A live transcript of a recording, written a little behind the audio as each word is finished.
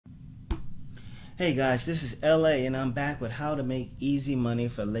Hey guys, this is LA and I'm back with how to make easy money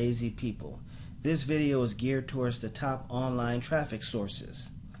for lazy people. This video is geared towards the top online traffic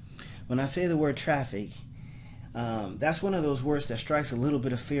sources. When I say the word traffic, that's one of those words that strikes a little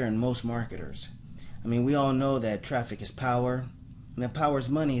bit of fear in most marketers. I mean, we all know that traffic is power, and that power is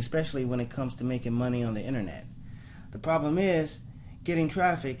money, especially when it comes to making money on the internet. The problem is, getting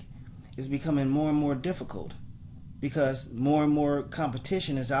traffic is becoming more and more difficult, because more and more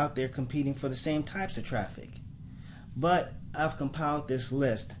competition is out there competing for the same types of traffic. But I've compiled this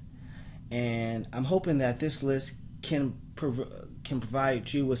list, and I'm hoping that this list can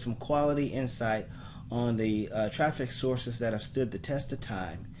provide you with some quality insight on the traffic sources that have stood the test of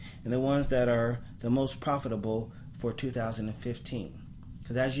time and the ones that are the most profitable for 2015.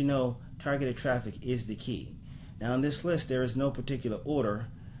 Because as you know, targeted traffic is the key. Now on this list there is no particular order,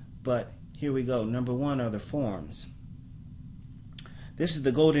 but here we go. Number one are the forums. This is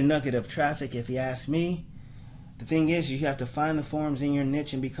the golden nugget of traffic if you ask me. The thing is, you have to find the forums in your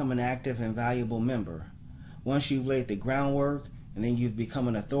niche and become an active and valuable member. Once you've laid the groundwork and then you've become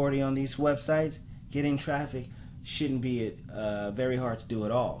an authority on these websites, getting traffic shouldn't be very hard to do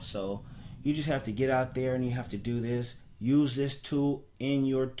at all. So you just have to get out there and you have to do this. Use this tool in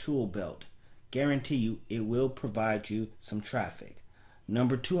your tool belt. Guarantee you it will provide you some traffic.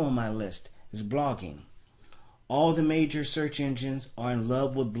 Number two on my list is blogging. All the major search engines are in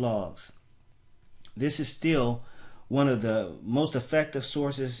love with blogs. This is still one of the most effective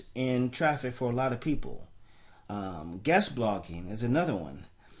sources in traffic for a lot of people. Guest blogging is another one.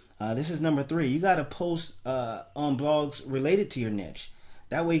 This is number three. You got to post on blogs related to your niche.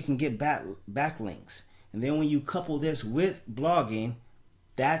 That way you can get backlinks. And then when you couple this with blogging,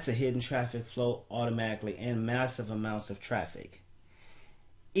 that's a hidden traffic flow automatically and massive amounts of traffic.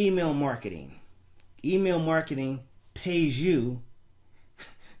 Email marketing. Email marketing pays you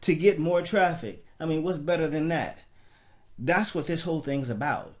to get more traffic. I mean, what's better than that? That's what this whole thing's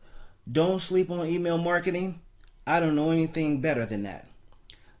about. Don't sleep on email marketing. I don't know anything better than that.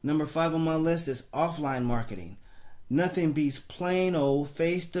 Number five on my list is offline marketing. Nothing beats plain old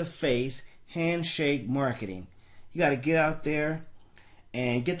face-to-face handshake marketing. You got to get out there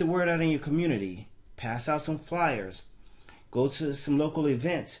and get the word out in your community. Pass out some flyers. Go to some local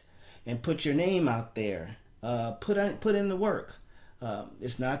events and put your name out there. Put in the work.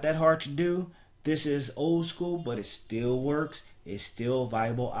 It's not that hard to do. This is old school, but it still works. It's still a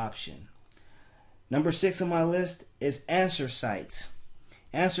viable option. Number six on my list is answer sites.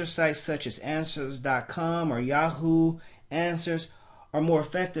 Answer sites such as Answers.com or Yahoo Answers are more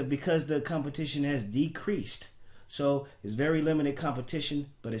effective because the competition has decreased. So it's very limited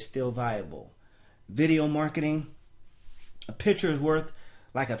competition, but it's still viable. Video marketing. A picture is worth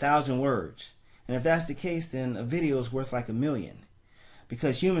like 1,000 words. And if that's the case, then a video is worth like 1,000,000.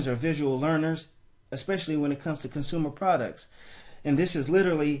 Because humans are visual learners, especially when it comes to consumer products. And this is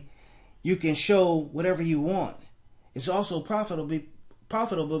literally, you can show whatever you want. It's also profitable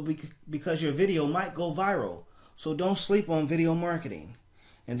because your video might go viral. So don't sleep on video marketing.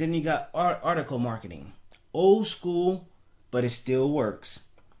 And then you got article marketing. Old school, but it still works.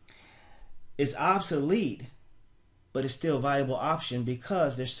 It's obsolete, but it's still a viable option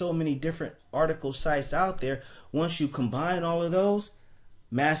because there's so many different article sites out there. Once you combine all of those,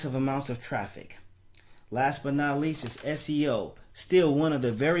 massive amounts of traffic. Last but not least is SEO. Still one of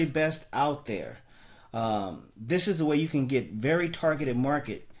the very best out there. This is the way you can get very targeted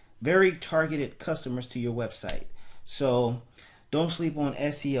customers to your website. So don't sleep on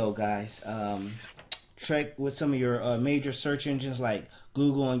SEO, guys. Check with some of your major search engines like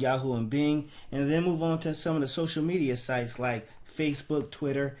Google and Yahoo and Bing, and then move on to some of the social media sites like Facebook,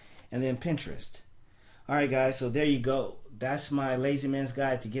 Twitter, and then Pinterest. Alright guys, so there you go. That's my lazy man's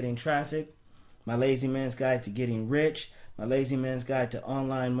guide to getting traffic, my lazy man's guide to getting rich, my lazy man's guide to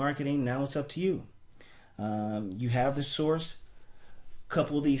online marketing. Now it's up to you. You have the source,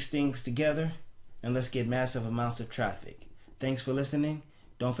 couple these things together, and let's get massive amounts of traffic. Thanks for listening.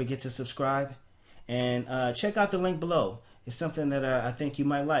 Don't forget to subscribe, and check out the link below. It's something that I think you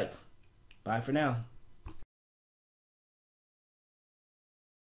might like. Bye for now.